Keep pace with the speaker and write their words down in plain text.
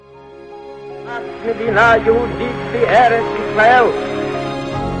A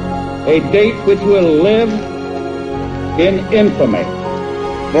date which will live in infamy.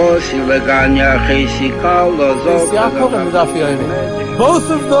 Both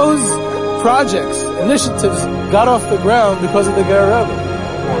of those projects, initiatives, got off the ground because of the Ger Rebbe.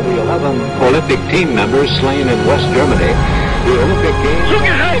 The 11 Olympic team members slain in West Germany. The Olympic Games.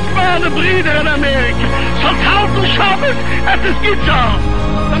 Zugehört waren Brüder in Amerika. Vertrauten Schabbat, es ist getan.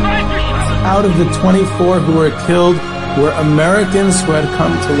 Out of the 24 who were killed were Americans who had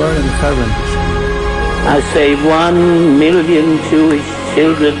come to learn in Hebron. I say 1 million Jewish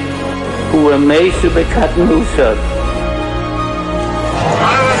children who were made to be cut loose.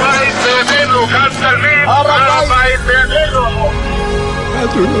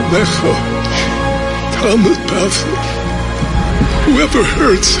 Whoever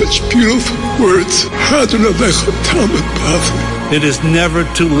heard such beautiful words? It is never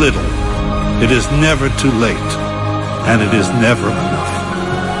too little. It is never too late. And it is never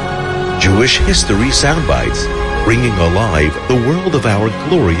enough. Jewish History Soundbites, bringing alive the world of our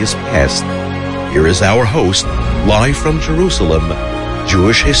glorious past. Here is our host, live from Jerusalem,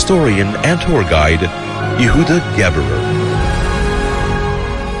 Jewish historian and tour guide, Yehuda Geberer.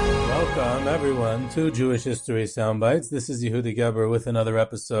 Welcome, everyone, to Jewish History Soundbites. This is Yehuda Geberer with another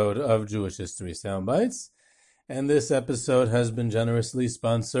episode of Jewish History Soundbites. And this episode has been generously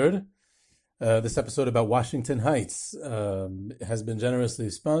sponsored. This episode about Washington Heights has been generously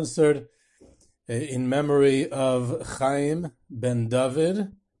sponsored in memory of Chaim ben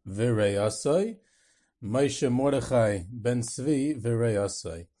David Vireyasai, Moshe Mordechai ben Tzvi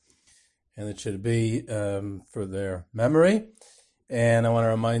Vireyasai. And it should be for their memory. And I want to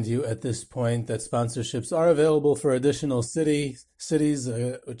remind you at this point that sponsorships are available for additional cities,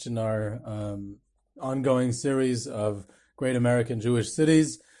 which in our ongoing series of Great American Jewish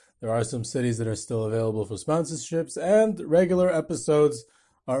Cities, there are some cities that are still available for sponsorships, and regular episodes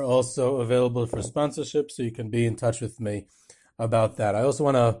are also available for sponsorship, so you can be in touch with me about that. I also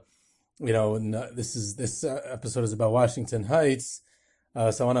want to, this episode is about Washington Heights,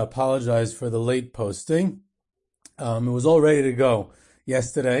 so I want to apologize for the late posting. It was all ready to go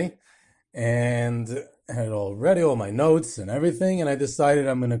yesterday, and I had already all my notes and everything, and I decided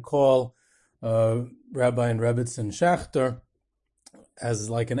I'm going to call Rabbi and Rebbitzin Schachter as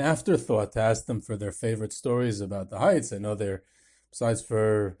like an afterthought to ask them for their favorite stories about the Heights. I know they're, besides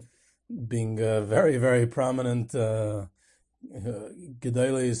for being very, very prominent Gedolei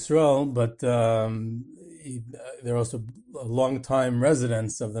Yisrael, but they're also long-time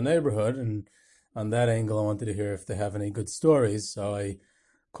residents of the neighborhood, and on that angle I wanted to hear if they have any good stories. So I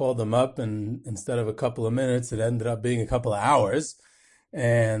called them up, and instead of a couple of minutes, it ended up being a couple of hours.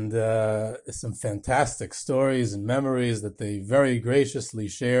 And some fantastic stories and memories that they very graciously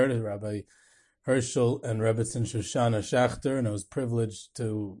shared, Rabbi Herschel and Rebbitzin Shoshana Schachter, and I was privileged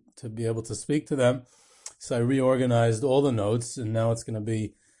to be able to speak to them. So I reorganized all the notes, and now it's going to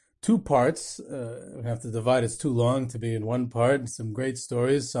be two parts. I have to divide, it's too long to be in one part. Some great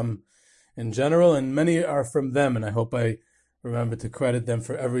stories, some in general, and many are from them, and I hope I remember to credit them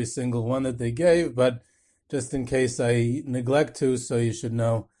for every single one that they gave, but just in case I neglect to, so you should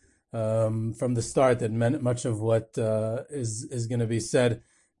know from the start that much of what is going to be said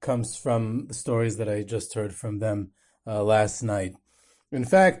comes from the stories that I just heard from them last night. In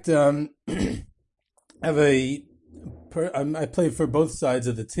fact, I played for both sides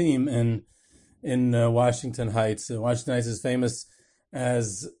of the team in Washington Heights. Washington Heights is famous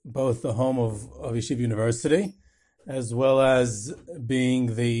as both the home of Yeshiva University, as well as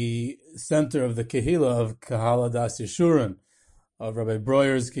being the center of the Kehillah of Kahal Das Yeshurun, of Rabbi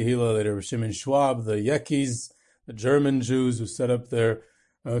Breuer's Kehillah, later Shimon Schwab, the Yekis, the German Jews who set up their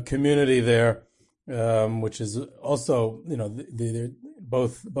community there, which is also, they're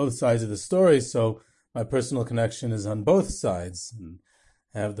both sides of the story. So my personal connection is on both sides. And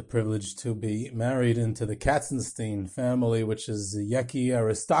I have the privilege to be married into the Katzenstein family, which is the Yeki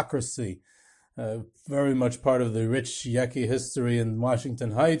aristocracy. Very much part of the rich Yeki history in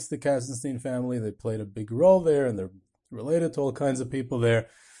Washington Heights, the Katzenstein family. They played a big role there, and they're related to all kinds of people there.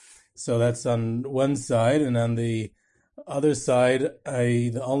 So that's on one side. And on the other side,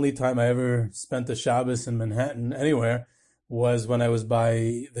 the only time I ever spent a Shabbos in Manhattan anywhere was when I was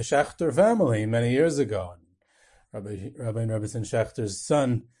by the Schachter family many years ago. Rabbi and Rebbitzin Schachter's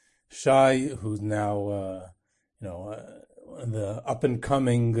son, Shai, who's now, the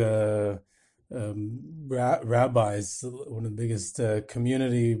up-and-coming rabbis, one of the biggest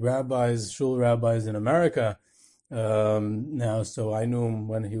community rabbis, shul rabbis in America now. So I knew him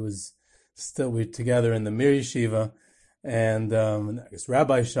when he was still together in the Mir Yeshiva, and I guess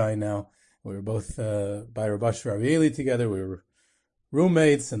Rabbi Shai now. We were both by Rav Asher Arieli together. We were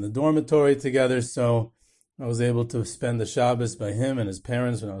roommates in the dormitory together, so I was able to spend the Shabbos by him and his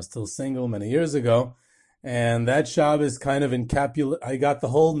parents when I was still single many years ago. And that Shabbos kind of I got the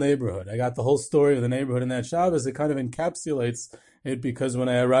whole neighborhood. I got the whole story of the neighborhood in that Shabbos. It kind of encapsulates it because when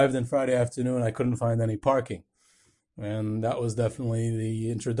I arrived on Friday afternoon, I couldn't find any parking. And that was definitely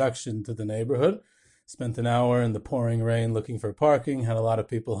the introduction to the neighborhood. Spent an hour in the pouring rain looking for parking, had a lot of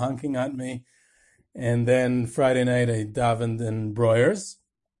people honking at me. And then Friday night, I davened in Breuer's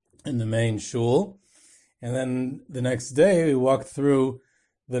in the main shul. And then the next day, we walked through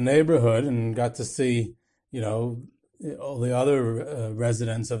the neighborhood and got to see, all the other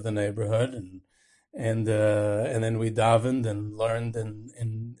residents of the neighborhood, and then we davened and learned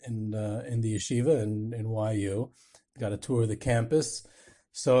in the yeshiva in YU. Got a tour of the campus,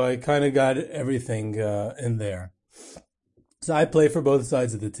 so I kind of got everything in there. So I play for both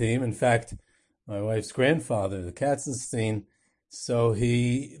sides of the team. In fact, my wife's grandfather, the Katzenstein, so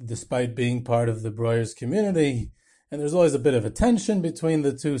he, despite being part of the Breuer's community, and there's always a bit of a tension between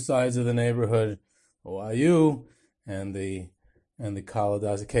the two sides of the neighborhood, OIU and the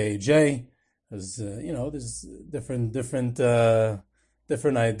Kaladas KAJ. There's there's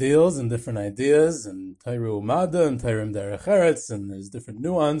different ideals and different ideas, and Tairu Umada and Tairim Derech Eretz, and there's different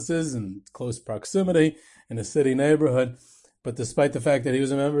nuances and close proximity in a city neighborhood. But despite the fact that he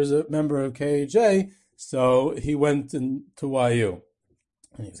was a member of KAJ, so he went into YU.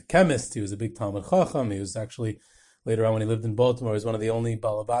 And he was a chemist. He was a big Talmud Chacham. He was actually, later on when he lived in Baltimore, he was one of the only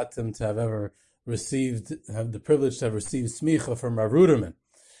Balabatim to have ever have the privilege to have received smicha from Rav Ruderman.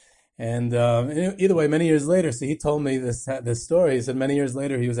 And either way, many years later, so he told me this story. He said many years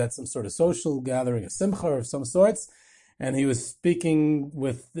later he was at some sort of social gathering, a simcha of some sorts, and he was speaking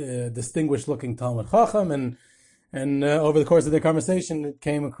with distinguished-looking Talmud Chacham, and over the course of the conversation, it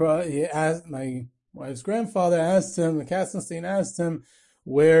came across. He asked, my wife's grandfather asked him, Katzenstein asked him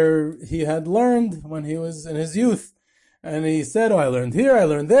where he had learned when he was in his youth. And he said, I learned here, I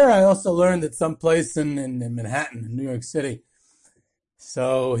learned there. I also learned at some place in Manhattan, in New York City.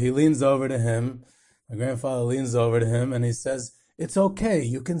 So he leans over to him. My grandfather leans over to him and he says, it's okay.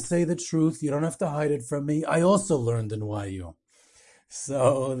 You can say the truth. You don't have to hide it from me. I also learned in YU.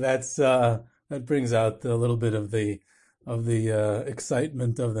 So that brings out a little bit of the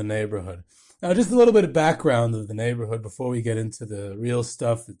excitement of the neighborhood. Now, just a little bit of background of the neighborhood before we get into the real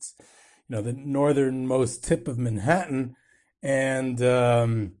stuff. It's the northernmost tip of Manhattan, and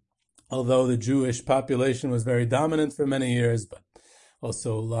although the Jewish population was very dominant for many years, but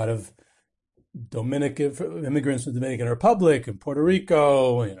also a lot of immigrants from the Dominican Republic and Puerto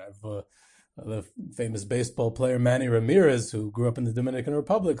Rico. The famous baseball player Manny Ramirez, who grew up in the Dominican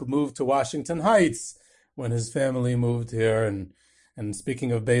Republic, moved to Washington Heights when his family moved here. And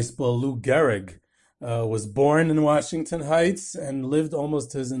speaking of baseball, Lou Gehrig was born in Washington Heights and lived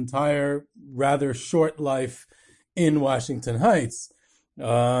almost his entire rather short life in Washington Heights,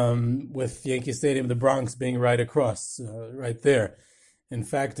 with Yankee Stadium, the Bronx, being right across, right there. In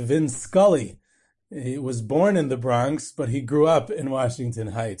fact, Vin Scully, he was born in the Bronx, but he grew up in Washington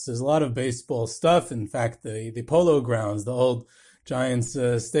Heights. There's a lot of baseball stuff. In fact, the Polo Grounds, the old Giants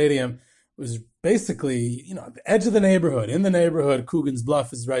stadium, was basically, at the edge of the neighborhood. In the neighborhood, Coogan's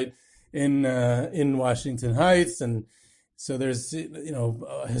Bluff is right in Washington Heights, and so there's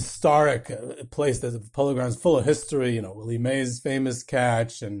a historic place. There's a Polo Grounds full of history. Willie Mays' famous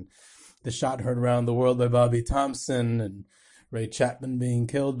catch, and the shot heard around the world by Bobby Thompson, and Ray Chapman being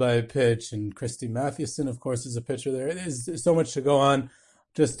killed by a pitch, and Christy Mathewson, of course, is a pitcher there. There's so much to go on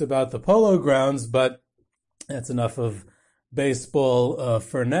just about the Polo Grounds, but that's enough of baseball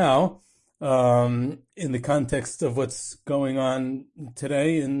for now. In the context of what's going on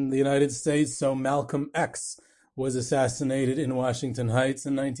today in the United States, so Malcolm X was assassinated in Washington Heights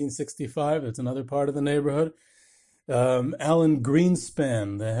in 1965. That's another part of the neighborhood. Alan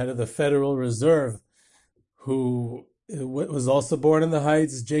Greenspan, the head of the Federal Reserve, who was also born in the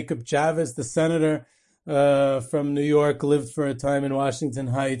Heights. Jacob Javits, the senator from New York, lived for a time in Washington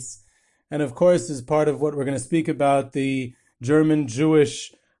Heights. And of course, as part of what we're going to speak about, the German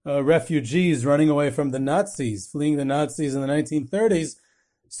Jewish refugees running away from the Nazis, fleeing the Nazis in the 1930s.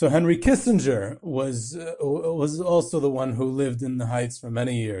 So Henry Kissinger was also the one who lived in the Heights for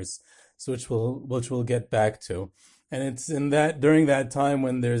many years, so which we'll get back to. And it's during that time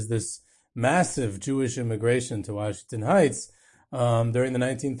when there's this massive Jewish immigration to Washington Heights during the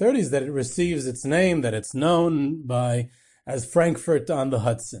 1930s that it receives its name, that it's known as Frankfurt on the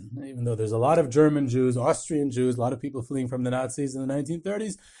Hudson. Even though there's a lot of German Jews, Austrian Jews, a lot of people fleeing from the Nazis in the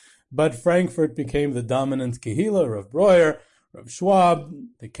 1930s, but Frankfurt became the dominant kehillah of Breuer. Rav Schwab,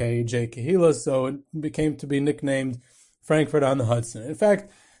 the K.J. Kehila, so it came to be nicknamed Frankfurt on the Hudson. In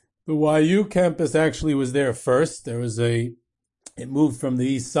fact, the YU campus actually was there first. It moved from the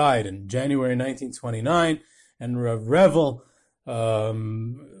east side in January 1929, and Rav Revel,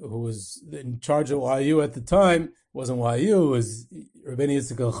 who was in charge of YU at the time, wasn't YU, it was Rabbeinu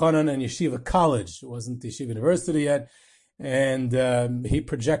Yitzchak Elchanan and Yeshiva College. It wasn't Yeshiva University yet. And he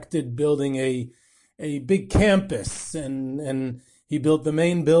projected building a big campus, and he built the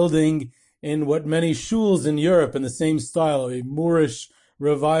main building in what many shuls in Europe in the same style, a Moorish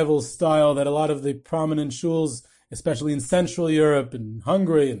revival style that a lot of the prominent shuls, especially in Central Europe, in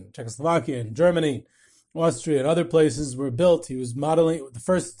Hungary, and Czechoslovakia, and Germany, Austria, and other places were built. He was modeling the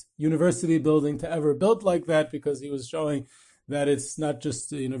first university building to ever built like that, because he was showing that it's not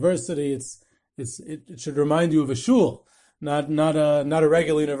just a university; it should remind you of a shul, not a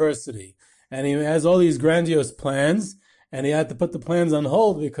regular university. And he has all these grandiose plans, and he had to put the plans on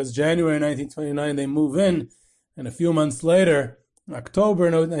hold because January 1929 they move in, and a few months later,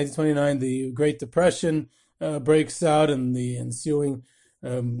 October 1929, the Great Depression breaks out, and the ensuing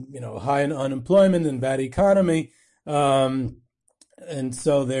high unemployment and bad economy, and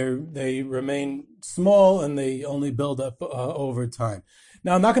so they remain small, and they only build up over time.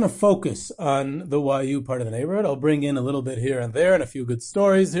 Now, I'm not going to focus on the YU part of the neighborhood. I'll bring in a little bit here and there and a few good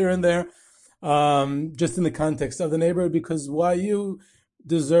stories here and there, just in the context of the neighborhood, because YU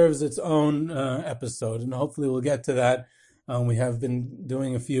deserves its own episode, and hopefully we'll get to that. We have been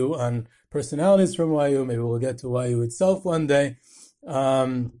doing a few on personalities from YU. Maybe we'll get to YU itself one day.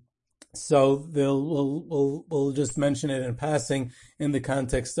 So we'll just mention it in passing in the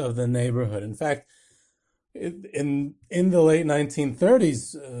context of the neighborhood. In fact, in the late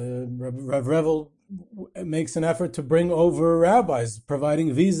 1930s, Rav Revel makes an effort to bring over rabbis,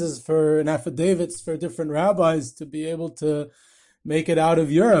 providing visas and affidavits for different rabbis to be able to make it out of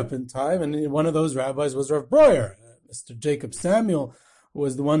Europe in time. And one of those rabbis was Rav Breuer. Mr. Jacob Samuel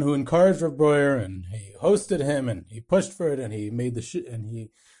was the one who encouraged Rav Breuer, and he hosted him, and he pushed for it, and he made and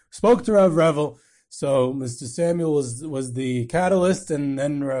he spoke to Rav Revel. So Mr. Samuel was the catalyst, and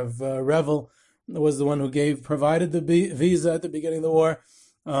then Rav Revel was the one who provided the visa at the beginning of the war,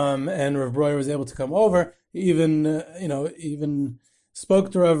 and Rav Breuer was able to come over. He even spoke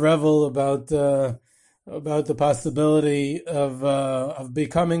to Rav Revel about the possibility of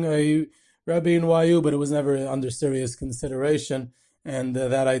becoming a Rabbi in YU, but it was never under serious consideration, and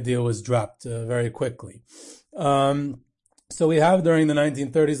that idea was dropped very quickly. So we have, during the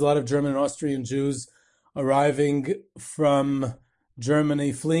 1930s, a lot of German and Austrian Jews arriving from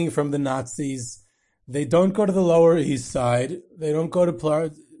Germany, fleeing from the Nazis. They don't go to the Lower East Side. They don't go to,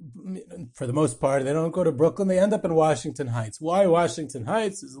 for the most part, they don't go to Brooklyn. They end up in Washington Heights. Why Washington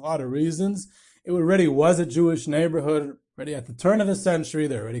Heights? There's a lot of reasons. It already was a Jewish neighborhood. Already at the turn of the century,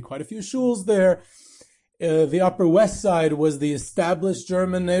 there were already quite a few shuls there. The Upper West Side was the established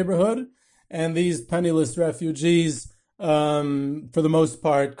German neighborhood, and these penniless refugees, for the most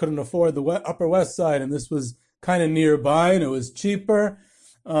part, couldn't afford the Upper West Side, and this was kind of nearby, and it was cheaper.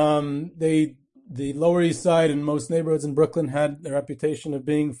 The Lower East Side and most neighborhoods in Brooklyn had the reputation of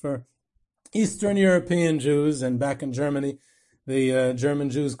being for Eastern European Jews, and back in Germany, the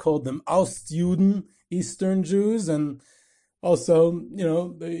German Jews called them Ostjuden, Eastern Jews, and also,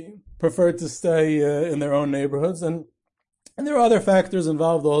 they preferred to stay in their own neighborhoods, and there are other factors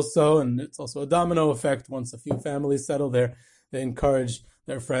involved also, and it's also a domino effect. Once a few families settle there, they encourage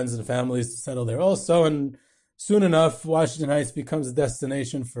their friends and families to settle there also, and soon enough, Washington Heights becomes a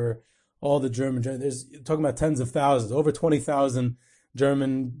destination for all the German. There's talking about tens of thousands, over 20,000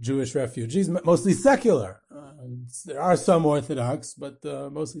 German Jewish refugees, mostly secular. There are some Orthodox, but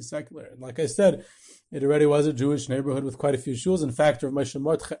mostly secular. And like I said, it already was a Jewish neighborhood with quite a few shuls. In fact, Rav Moshe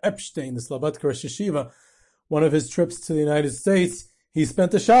Mordechai Epstein, the Slobodka Rosh Yeshiva, one of his trips to the United States, he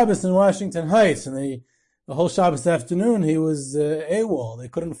spent the Shabbos in Washington Heights, and the whole Shabbos afternoon he was AWOL. They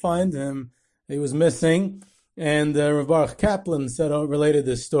couldn't find him. He was missing. And Rav Baruch Kaplan related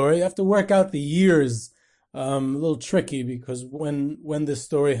this story. You have to work out the years. A little tricky, because when this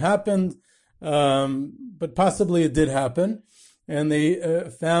story happened, but possibly it did happen, and they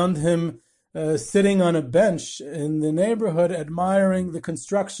found him sitting on a bench in the neighborhood admiring the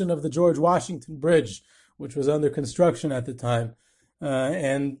construction of the George Washington Bridge, which was under construction at the time.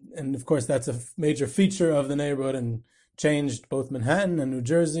 And of course, that's a major feature of the neighborhood and changed both Manhattan and New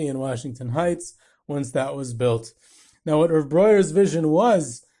Jersey and Washington Heights once that was built. Now, what Rav Breuer's vision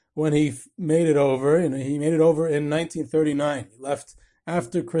was when he made it over, he made it over in 1939. He left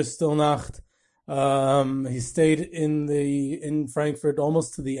after Kristallnacht. He stayed in Frankfurt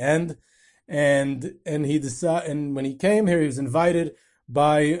almost to the end. And when he came here, he was invited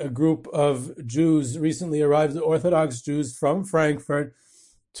by a group of Jews, recently arrived Orthodox Jews from Frankfurt,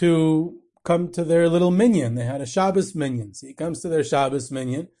 to come to their little minyan. They had a Shabbos minyan. So he comes to their Shabbos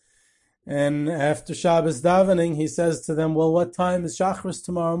minyan, and after Shabbos davening, he says to them, well, what time is Shachris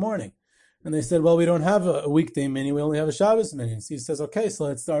tomorrow morning? And they said, well, we don't have a weekday minyan, we only have a Shabbos minyan. So he says, okay, so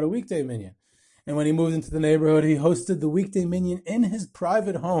let's start a weekday minyan. And when he moved into the neighborhood, he hosted the weekday minyan in his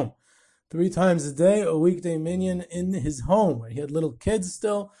private home. 3 times a day, a weekday minyan in his home, where he had little kids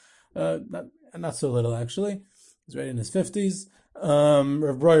still, not so little actually. He was right in his 50s.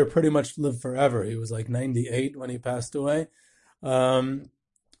 Rav Breuer pretty much lived forever. He was like 98 when he passed away.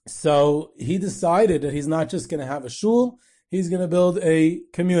 So he decided that he's not just going to have a shul, he's going to build a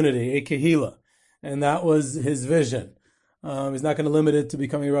community, a kehila. And that was his vision. He's not going to limit it to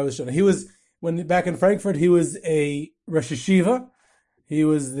becoming a Rav Shana. Back in Frankfurt, he was a Rosh Yeshiva. He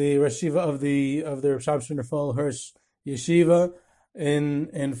was the Rosh Yeshiva of the Rav Shamshon Raphael Hirsch Yeshiva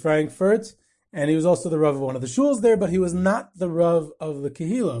in Frankfurt, and he was also the Rav of one of the shuls there, but he was not the Rav of the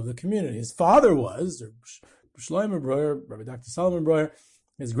Kehillah, of the community. His father was, Shlomo Breuer, Rabbi Dr. Solomon Breuer.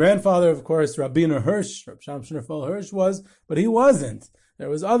 His grandfather, of course, Rabbeinu Hirsch, Rav Shamshon Raphael Hirsch was, but he wasn't. There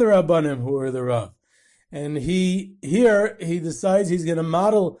was other Rabbanim who were the Rav. And he decides he's going to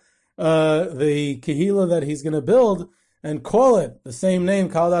model the Kehillah that he's going to build and call it the same name,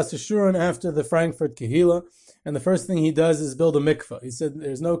 Kaldas Yeshurun, after the Frankfurt Kehillah. And the first thing he does is build a mikveh. He said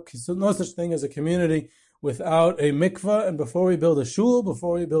there's no such thing as a community without a mikveh. And before we build a shul,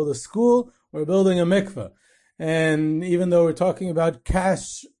 before we build a school, we're building a mikveh. And even though we're talking about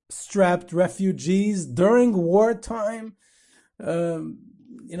cash-strapped refugees during wartime,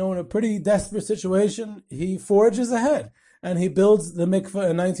 in a pretty desperate situation, he forges ahead. And he builds the mikveh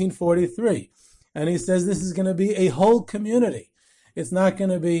in 1943. And he says this is going to be a whole community. It's not going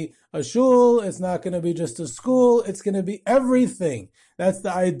to be a shul. It's not going to be just a school. It's going to be everything. That's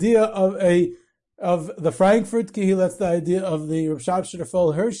the idea of the Frankfurt Kehillah. That's the idea of the Rav Shamshon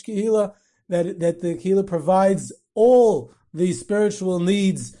Raphael Hirsch Kehillah, that the Kehillah provides all the spiritual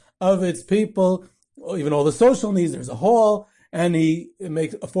needs of its people, even all the social needs. There's a hall, and he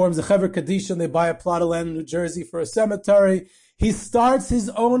forms a Chaver Kadisha, and they buy a plot of land in New Jersey for a cemetery. He starts his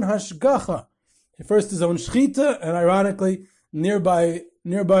own hashgacha. First his own shchita, and ironically, nearby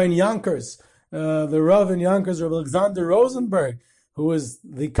in Yonkers, the Rav in Yonkers, Rav Alexander Rosenberg, who was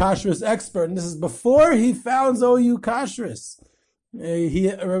the kashrus expert, and this is before he founds OU Kashrus.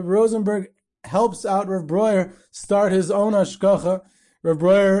 Rav Rosenberg helps out Rav Breuer start his own hashgacha. Rav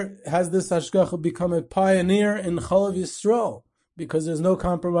Breuer has this hashgacha become a pioneer in Chalav Yisrael, because there's no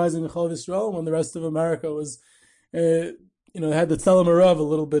compromising in Chalav Yisrael when the rest of America was, had the Tzelem Arav a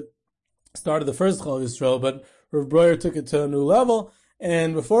little bit, started the first Chalav Yisrael, but Rav Breuer took it to a new level,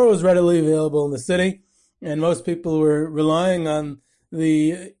 and before it was readily available in the city, and most people were relying on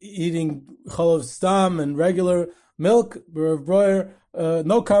the eating Chalav Stam and regular milk, Rav Breuer,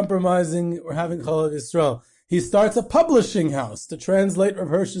 no compromising, we're having Chalav Yisrael. He starts a publishing house to translate Rav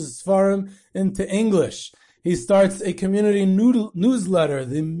Hirsch's Sfarim into English. He starts a community newsletter,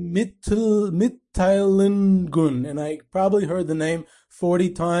 the Mitteilingun, and I probably heard the name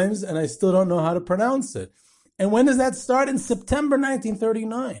 40 times, and I still don't know how to pronounce it. And when does that start? In September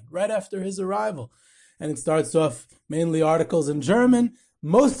 1939, right after his arrival. And it starts off mainly articles in German.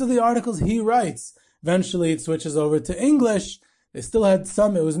 Most of the articles he writes. Eventually it switches over to English. They still had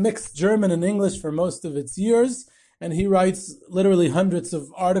some, it was mixed German and English for most of its years. And he writes literally hundreds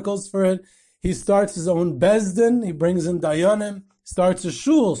of articles for it. He starts his own Bezdin. He brings in Dayanim. Starts a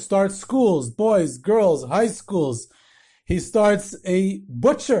shul, starts schools, boys, girls, high schools. He starts a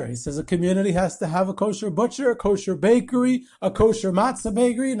butcher. He says a community has to have a kosher butcher, a kosher bakery, a kosher matzah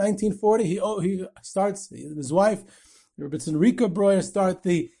bakery. In 1940, he starts, his wife, Rebbetzin Rika Breuer, start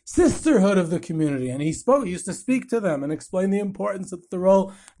the sisterhood of the community. And he used to speak to them and explain the importance of the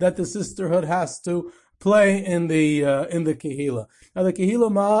role that the sisterhood has to play in the Kehillah. Now, the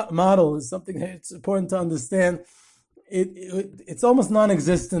Kehillah model is something that it's important to understand. It's almost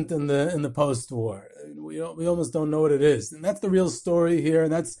non-existent in the post-war. We almost don't know what it is, and that's the real story here,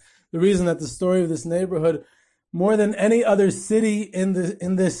 and that's the reason that the story of this neighborhood, more than any other city in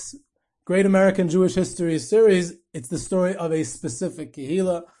this Great American Jewish History series, it's the story of a specific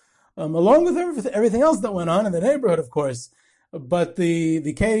Kehillah, along with everything else that went on in the neighborhood, of course. But the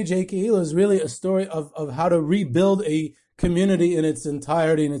KJ Kehillah is really a story of how to rebuild a community in its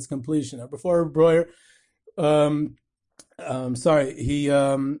entirety and its completion. Now, before Breuer,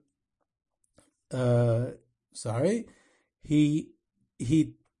 he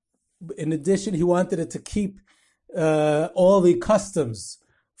in addition, he wanted it to keep all the customs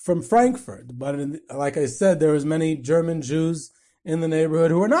from Frankfurt. But like I said, there was many German Jews in the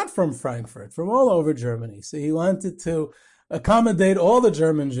neighborhood who were not from Frankfurt, from all over Germany. So he wanted to accommodate all the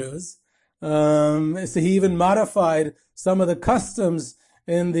German Jews. So he even modified some of the customs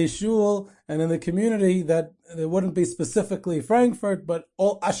in the shul and in the community that it wouldn't be specifically Frankfurt, but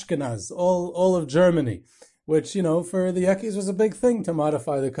all Ashkenaz, all of Germany, which, for the Yekkes was a big thing to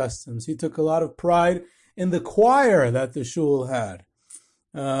modify the customs. He took a lot of pride in the choir that the shul had.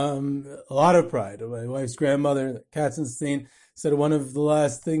 A lot of pride. My wife's grandmother, Katzenstein, said one of the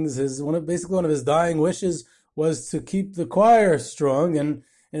last things, one of his dying wishes was to keep the choir strong. And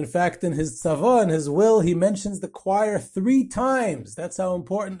in fact, in his tzava, in his will, he mentions the choir 3 times. That's how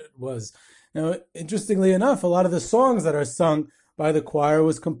important it was. Now, interestingly enough, a lot of the songs that are sung by the choir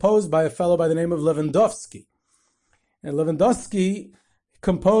was composed by a fellow by the name of Lewandowski. And Lewandowski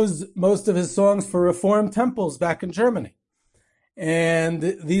composed most of his songs for Reform temples back in Germany. And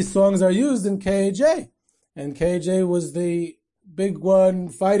these songs are used in KAJ. And KAJ was the big one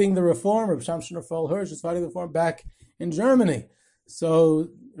fighting the Reform. Rav Shamshon Raphael Hirsch was fighting the Reform back in Germany. So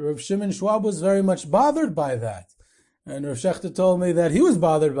Rav Shimon Schwab was very much bothered by that. And Rav Shechter told me that he was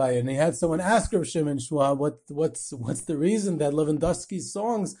bothered by it. And he had someone ask Rav Shimon Schwab, what's the reason that Lewandowski's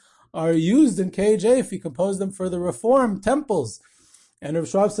songs are used in KJ if he composed them for the Reform temples? And Rav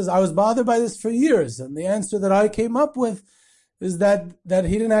Schwab says, I was bothered by this for years. And the answer that I came up with is that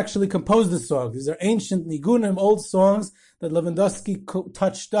he didn't actually compose the song. These are ancient nigunim, old songs that Lewandowski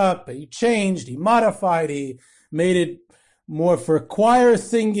touched up. He changed, he modified, he made it more for choir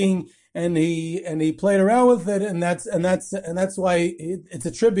singing, and he played around with it, and that's why it's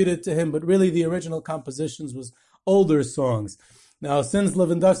attributed to him. But really, the original compositions was older songs. Now, since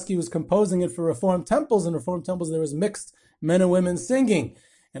Lewandowski was composing it for Reform temples, in Reform temples there was mixed men and women singing,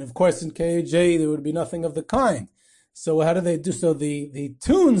 and of course in KAJ there would be nothing of the kind. So how did they do? So the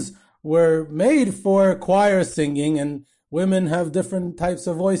tunes were made for choir singing, and women have different types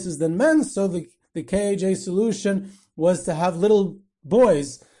of voices than men. So the KAJ solution was to have little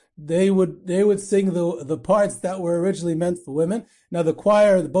boys. They would sing the parts that were originally meant for women. Now the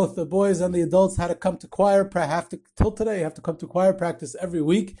choir, both the boys and the adults, had to come to choir. Till today, you have to come to choir practice every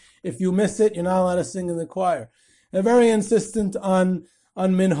week. If you miss it, you're not allowed to sing in the choir. They're very insistent on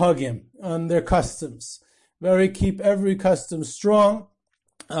minhagim, on their customs. Keep every custom strong.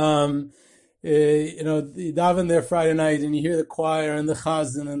 You daven there Friday night and you hear the choir and the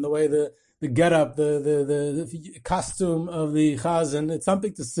chazan and the way the get-up, the costume of the chazan. It's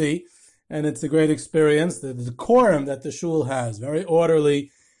something to see, and it's a great experience. The decorum that the shul has, very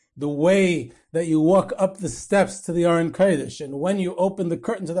orderly. The way that you walk up the steps to the Aron Kodesh, and when you open the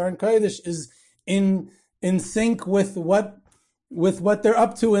curtain to the Aron Kodesh, is in sync with what they're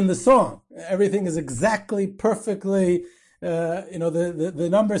up to in the song. Everything is exactly, perfectly, the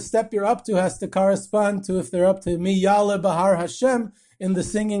number step you're up to has to correspond to if they're up to Mi Yale Bahar Hashem in the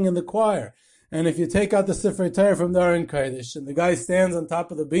singing in the choir. And if you take out the Sifrei Torah from the Aron Kodesh, and the guy stands on top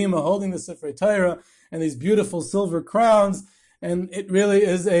of the bima holding the Sifrei Torah and these beautiful silver crowns, and it really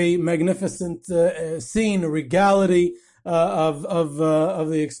is a magnificent scene, a regality of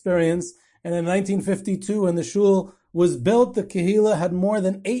the experience. And in 1952, when the shul was built, the Kehillah had more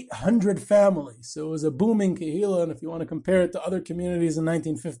than 800 families. So it was a booming Kehillah, and if you want to compare it to other communities in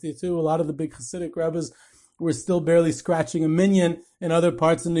 1952, a lot of the big Hasidic rabbis were still barely scratching a minyan in other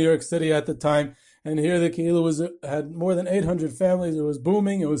parts of New York City at the time. And here the Kehillah had more than 800 families. It was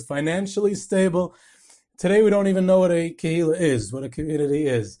booming. It was financially stable. Today we don't even know what a Kehillah is, what a community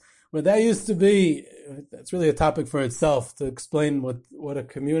is. But that used to be, that's really a topic for itself to explain what a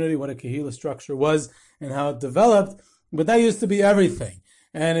community, what a Kehillah structure was and how it developed. But that used to be everything.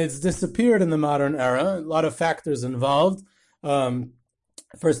 And it's disappeared in the modern era. A lot of factors involved.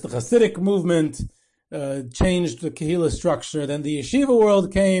 First, the Hasidic movement changed the Kehillah structure. Then the yeshiva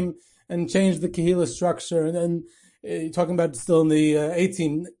world came and changed the Kehillah structure. And then talking about still in the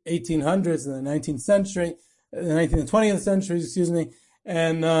 1800s, in the 19th century, the 19th and 20th centuries, excuse me.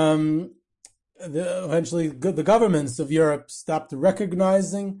 And eventually the governments of Europe stopped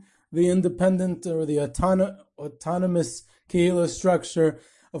recognizing the independent or the autonomous Kehillah structure.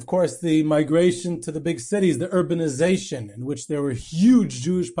 Of course, the migration to the big cities, the urbanization, in which there were huge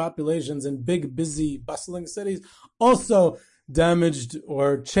Jewish populations in big, busy, bustling cities, also damaged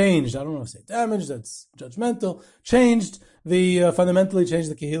or changed. I don't want to say damaged, that's judgmental. Fundamentally changed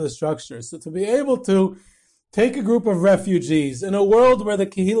the Kehillah structure. So to be able to take a group of refugees in a world where the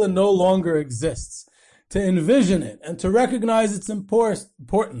Kehillah no longer exists, to envision it and to recognize its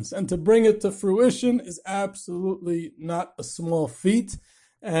importance and to bring it to fruition is absolutely not a small feat,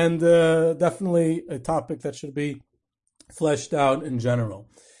 and definitely a topic that should be fleshed out in general.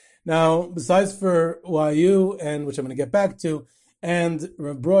 Now, besides for YU, and which I'm going to get back to, and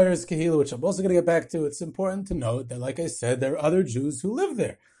Rav Breuer's Kehila, which I'm also going to get back to, it's important to note that, like I said, there are other Jews who live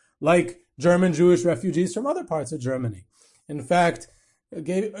there, like German Jewish refugees from other parts of Germany. In fact, I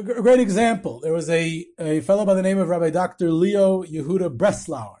gave a great example. There was a fellow by the name of Rabbi Dr. Leo Yehuda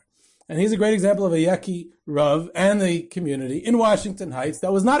Breslauer, and he's a great example of a Yeki Rav and the community in Washington Heights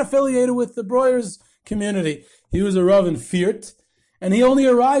that was not affiliated with the Breuer's community. He was a Rav in Fürth, and he only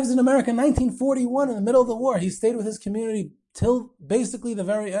arrives in America in 1941 in the middle of the war. He stayed with his community till basically the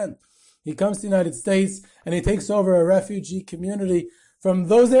very end. He comes to the United States and he takes over a refugee community from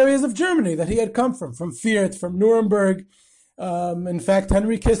those areas of Germany that he had come from Fürth, from Nuremberg. In fact,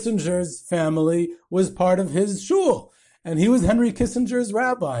 Henry Kissinger's family was part of his shul, and he was Henry Kissinger's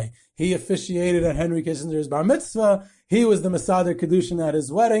rabbi. He officiated at Henry Kissinger's bar mitzvah. He was the Masader Kedushin at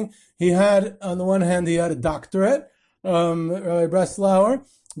his wedding. He had, on the one hand, he had a doctorate, Rabbi Breslauer,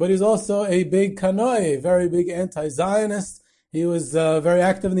 but he's also a big Kanoi, a very big anti-Zionist. He was very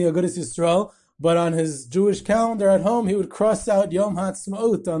active in the Agudas Yisrael, but on his Jewish calendar at home, he would cross out Yom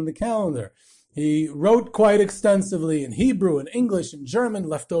HaTzmaut on the calendar. He wrote quite extensively in Hebrew, in English, in German,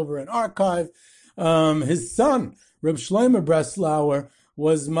 left over an archive. His son, Reb Shlomo Breslauer,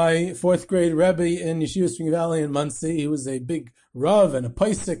 was my fourth grade Rebbe in Yeshiva Spring Valley in Monsey. He was a big Rav and a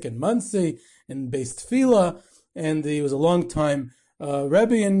Paisik in Monsey, in Beis Tefillah, and he was a long-time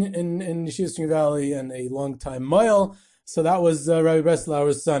Rebbe in Yeshiva Spring Valley and a long-time Moel. So that was Rabbi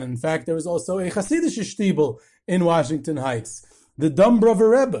Breslauer's son. In fact, there was also a Hasidic shtibel in Washington Heights. The Dombrover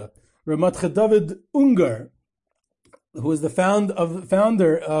Rebbe, Ramatcha David Unger, who was the founder of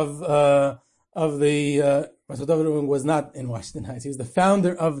the Ramatcha David Unger was not in Washington Heights. He was the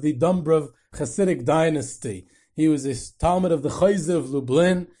founder of the Dombrov Hasidic dynasty. He was a Talmud of the Chayze of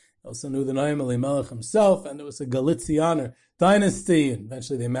Lublin. He also knew the Noam Elimelech himself, and it was a Galicianer dynasty. And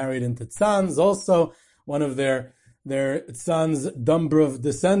eventually they married into Tzans. Also, one of their Tzan's Dombrov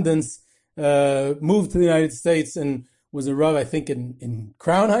descendants moved to the United States and was a Rav, I think, in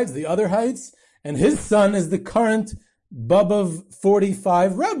Crown Heights, the other Heights. And his son is the current Babov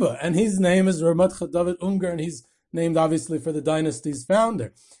 45 Rebbe, and his name is Ramatcha David Unger, and he's named obviously for the dynasty's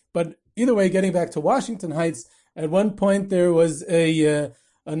founder. But either way, getting back to Washington Heights, at one point there was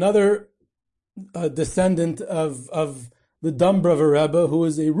another descendant of the Dombrover Rebbe who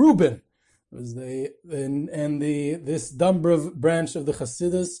was a Reuben. It was this Dombrov branch of the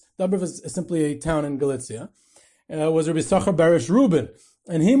Hasidus. Dombrov is simply a town in Galicia. Was Rabbi Sachar Barish Reuben,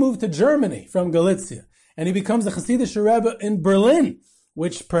 and he moved to Germany from Galicia, and he becomes a Hasidic Rebbe in Berlin,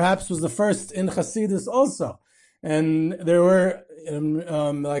 which perhaps was the first in Hasidus also. And there were,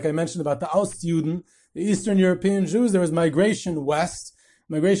 like I mentioned about the Ostjuden, the Eastern European Jews, there was migration west.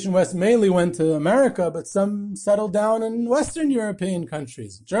 Migration west mainly went to America, but some settled down in Western European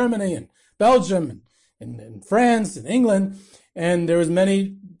countries, Germany and Belgium and France and England. And there was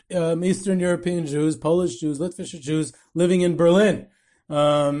many Eastern European Jews, Polish Jews, Litvish Jews living in Berlin.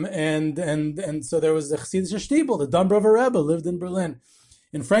 And so there was the Chassidish Shtibel, the Dombrover Rebbe lived in Berlin.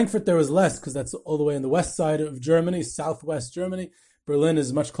 In Frankfurt there was less, because that's all the way on the west side of Germany, southwest Germany. Berlin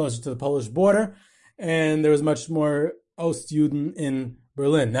is much closer to the Polish border, and there was much more Ostjuden in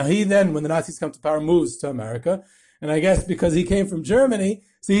Berlin. Now he then, when the Nazis come to power, moves to America, and I guess because he came from Germany,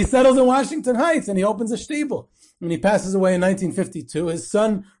 so he settles in Washington Heights and he opens a shtibel. When he passes away in 1952, his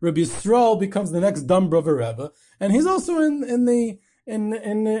son Rabbi Yisrael becomes the next Dombrover Rebbe, and he's also in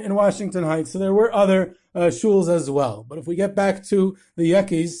Washington Heights. So there were other shuls as well. But if we get back to the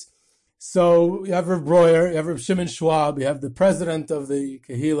Yekis, so you have Rav Breuer, you have Rav Shimon Schwab, you have the president of the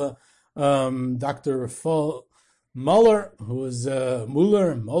Kehila, Dr. Rafal Muller, who was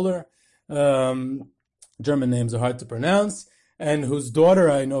Muller, German names are hard to pronounce, and whose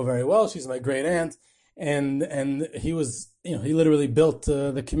daughter I know very well. She's my great aunt, and he was, he literally built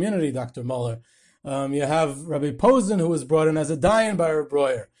the community, Dr. Muller. You have Rabbi Posen, who was brought in as a dayan by Rav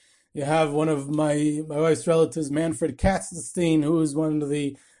Breuer. You have one of my wife's relatives, Manfred Katzenstein, who was one of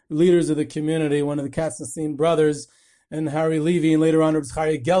the leaders of the community, one of the Katzenstein brothers, and Harry Levy, and later on Rabbi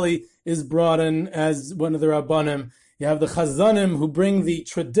Zachariah Geli is brought in as one of the Rabbanim. You have the Chazanim, who bring the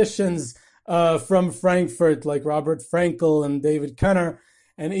traditions from Frankfurt, like Robert Frankel and David Kenner,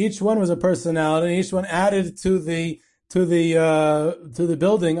 and each one was a personality, and each one added to the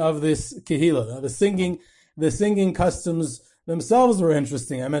building of this kehila. The singing customs themselves were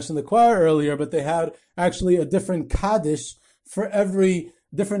interesting. I mentioned the choir earlier, but they had actually a different kaddish for every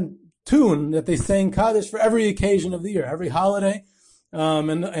different tune that they sang kaddish for every occasion of the year, every holiday,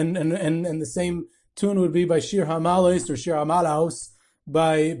 and the same tune would be by Shir Hamalos or Shir Hamalaos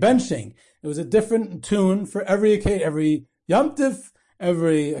by benching. It was a different tune for every occasion, every Yom Tif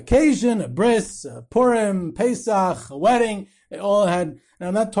occasion, a bris, a Purim, Pesach, a wedding. They all had, and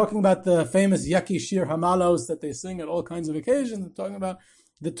I'm not talking about the famous Yaki Shir Hamalos that they sing at all kinds of occasions. I'm talking about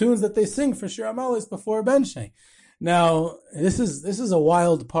the tunes that they sing for Shir Hamalos before benching. Now, this is a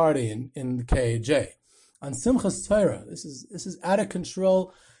wild party in the KAJ. On Simchas Torah, this is out of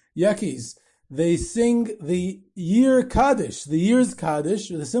control. Yakis, they sing the year Kaddish, the year's Kaddish,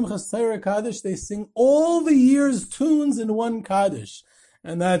 the Simchas Torah Kaddish. They sing all the year's tunes in one Kaddish,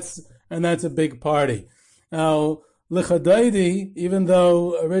 and that's a big party. Now, L'Chadaidi, even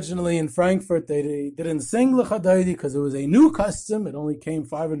though originally in Frankfurt they didn't sing L'Chadaidi because it was a new custom, it only came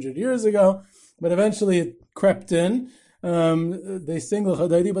 500 years ago, but eventually it crept in. They sing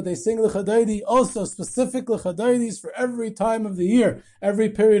L'Chadaidi, but they sing L'Chadaidi also, specific L'Chadaidis for every time of the year, every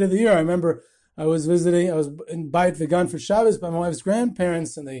period of the year. I remember I was in Bayit Vegan for Shabbos by my wife's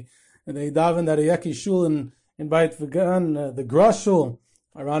grandparents, and they davened at a Yaki Shul in Bayit Vegan, the Grosh Shul,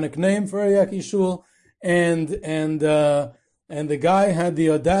 ironic name for a Yaki Shul, and the guy had the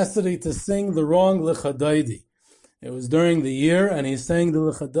audacity to sing the wrong L'Chadaidi. It was during the year, and he sang the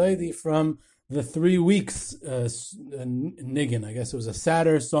L'Chadaidi from the 3 weeks niggin. I guess it was a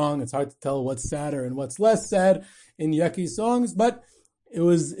sadder song. It's hard to tell what's sadder and what's less sad in Yaki songs, but it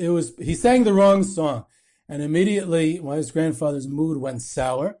was he sang the wrong song, and immediately my grandfather's mood went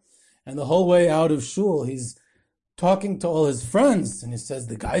sour, and the whole way out of shul he's talking to all his friends, and he says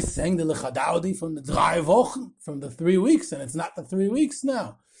the guy sang the L'Chadaudi from the 3 Wochen, from the 3 weeks, and it's not the 3 weeks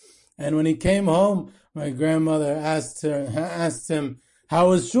now. And when he came home, my grandmother asked him, how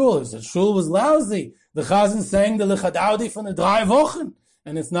was shul? He said, shul was lousy. The Chazan sang the L'Chadaudi from the 3 Wochen,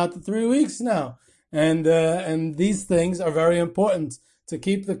 and it's not the 3 weeks now. And these things are very important to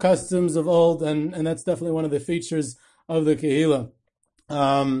keep the customs of old, and that's definitely one of the features of the Kehillah.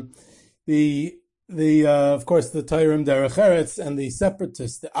 Of course, the Tairim Derech Eretz and the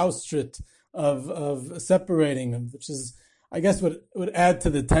separatists, the Auschrit of separating them, which is, I guess, would add to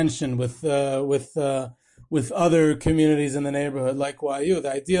the tension with other communities in the neighborhood like YU.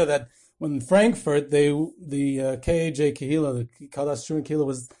 The idea that when Frankfurt, the KAJ Kehillah, the Kaldas Shurman Kehillah,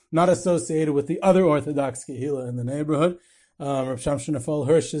 was not associated with the other Orthodox Kehillah in the neighborhood. Rav Shamshon Raphael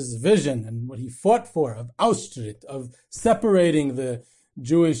Hirsch's vision and what he fought for of Auschrit, of separating the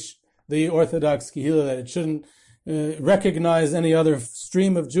Orthodox Kehillah, that it shouldn't recognize any other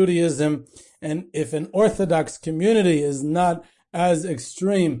stream of Judaism. And if an Orthodox community is not as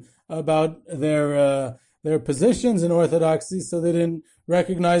extreme about their positions in Orthodoxy, so they didn't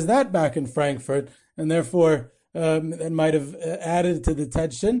recognize that back in Frankfurt, and therefore it might have added to the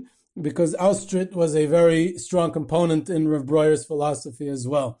tension, because Auschrit was a very strong component in Rav Breuer's philosophy as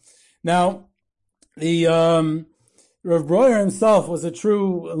well. Now, the Rav Breuer himself was a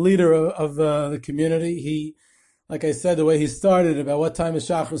true leader of the community. He, like I said, the way he started about what time is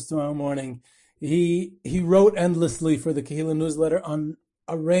Shachris tomorrow morning, he wrote endlessly for the Kehillah newsletter on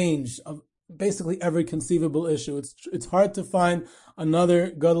a range of basically every conceivable issue. It's hard to find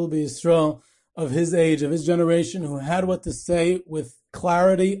another Gadol B'Yisrael of his age, of his generation, who had what to say with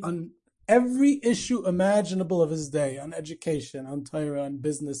clarity on every issue imaginable of his day, on education, on Torah, on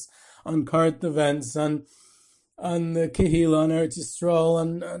business, on current events, on the Kehillah, on Eretz Yisrael,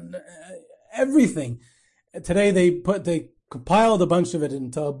 on everything. Today they compiled a bunch of it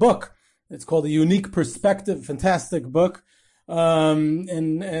into a book. It's called A Unique Perspective, fantastic book. And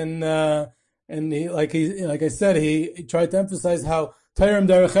he, like I said, he tried to emphasize how Tairim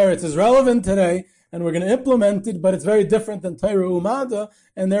Derech Eretz is relevant today, and we're going to implement it, but it's very different than Torah Umada,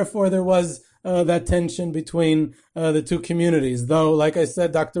 and therefore there was that tension between the two communities. Though, like I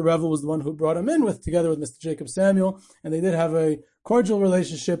said, Dr. Revel was the one who brought him in together with Mr. Jacob Samuel, and they did have a cordial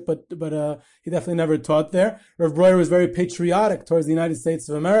relationship, but he definitely never taught there. Rav Breuer was very patriotic towards the United States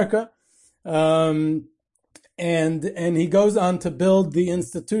of America, and he goes on to build the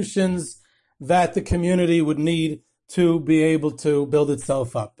institutions that the community would need to be able to build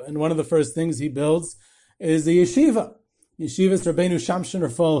itself up. And one of the first things he builds is the yeshiva. Yeshiva's Rabbeinu Shamshon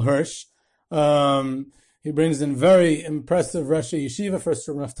Raphael Hirsch. He brings in very impressive Rashi Yeshiva, first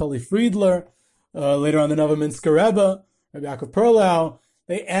from Naftali Friedler, later on the Novominsker Rebbe, Rabbi Yaakov Perlau.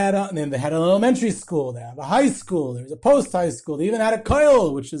 They add on, and then they had an elementary school, they have a high school, there's a post-high school, they even had a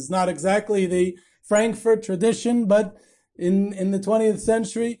kollel, which is not exactly the Frankfurt tradition, but in the 20th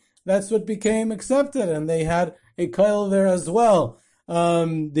century, that's what became accepted, and they had a kollel there as well.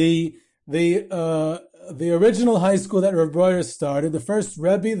 The original high school that Rav Breuer started, the first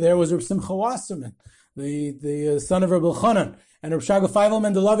Rebbe there was Rav Simcha Wasserman, the son of Rav Elchanan, and Rav Shaga Feivel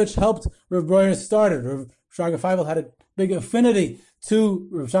Mendelovich helped Rav Breuer start it. Rav Shaga Feivel had a big affinity to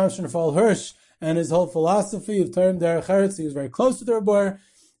Rav Shamshon Raphael Hirsch, and his whole philosophy of Torah Derech Eretz. He was very close to the Reb Breuer,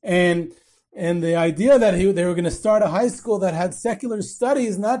 and the idea that they were going to start a high school that had secular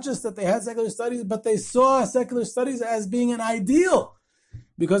studies, not just that they had secular studies, but they saw secular studies as being an ideal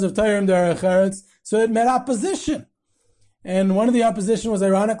because of Torah Derech Eretz. So it met opposition. And one of the opposition was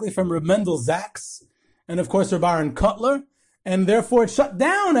ironically from Reb Mendel Zaks, and of course Reb Aaron Kotler, and therefore it shut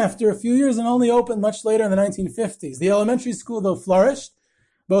down after a few years and only opened much later in the 1950s. The elementary school, though, flourished,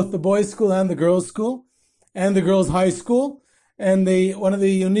 both the boys' school and the girls' school, and the girls' high school. And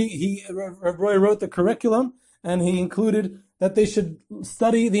Reb Breuer wrote the curriculum, and he included that they should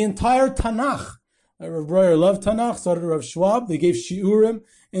study the entire Tanakh. Reb Breuer loved Tanakh, so did Rav Schwab. They gave shiurim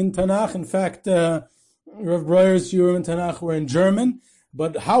in Tanakh. In fact, Rav Breuer's shiurim in Tanakh were in German,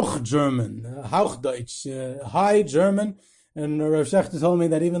 but Hauch German, Hauchdeutsch, high German. And Rav Shechter told me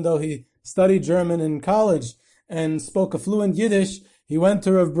that even though he studied German in college and spoke a fluent Yiddish, he went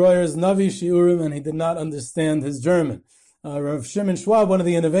to Rav Breuer's Navi shiurim and he did not understand his German. Rav Shimon Schwab, one of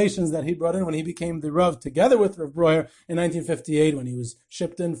the innovations that he brought in when he became the Rav together with Rav Breuer in 1958 when he was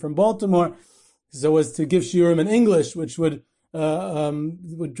shipped in from Baltimore, so was to give shiurim in English, which would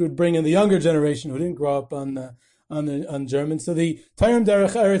bring in the younger generation who didn't grow up on German. So the Torah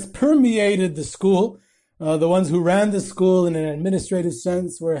Derech Eretz permeated the school. The ones who ran the school in an administrative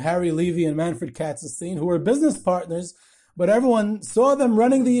sense were Harry Levy and Manfred Katzenstein, who were business partners, but everyone saw them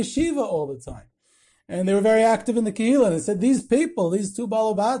running the yeshiva all the time. And they were very active in the Kehillah. And they said, these people, these two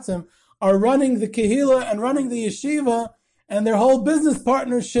Balobatim, are running the Kehillah and running the yeshiva, and their whole business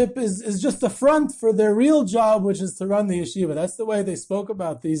partnership is just a front for their real job, which is to run the yeshiva. That's the way they spoke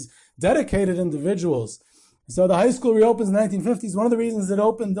about these dedicated individuals. So the high school reopens in the 1950s. One of the reasons it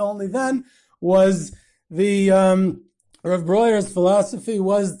opened only then was the Rav Breuer's philosophy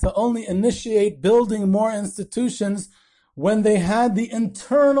was to only initiate building more institutions when they had the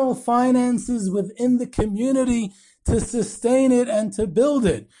internal finances within the community to sustain it and to build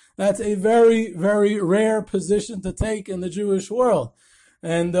it. That's a very, very rare position to take in the Jewish world.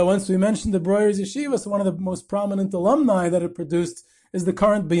 And once we mentioned the Breuer's Yeshiva, so one of the most prominent alumni that it produced is the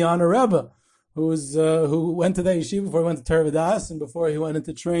current Biana Rebbe, who went to the yeshiva before he went to Torah V'das and before he went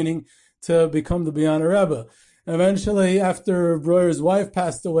into training to become the Biana Rebbe. Eventually, after Breuer's wife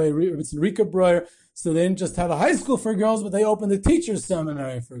passed away, it's Rika Breuer, so they didn't just have a high school for girls, but they opened a teacher's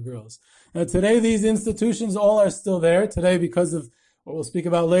seminary for girls. Now, today, these institutions all are still there. Today, because of what we'll speak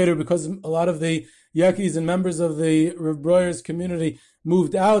about later, because a lot of the Yekis and members of the Rav Breuer's community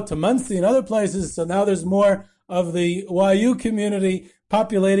moved out to Muncie and other places, so now there's more of the YU community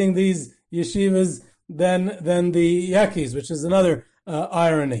populating these yeshivas than the Yekis, which is another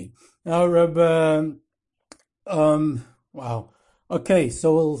irony. Now, wow. Okay,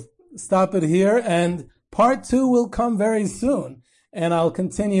 so we'll stop it here, and part 2 will come very soon, and I'll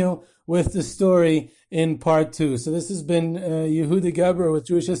continue with the story in part 2. So this has been Yehuda Geber with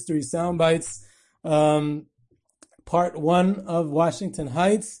Jewish History Soundbites, part 1 of Washington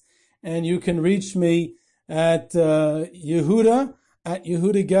Heights, and you can reach me at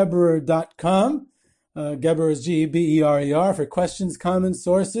yehuda@yehudageberer.com. Geber is Geber for questions, comments,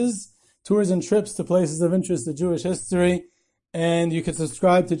 sources, tours and trips to places of interest in Jewish history. And you can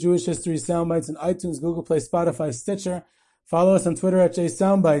subscribe to Jewish History Soundbites in iTunes, Google Play, Spotify, Stitcher. Follow us on Twitter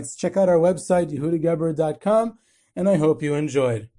 @JSoundbites. Check out our website, yehudageberer.com. And I hope you enjoyed.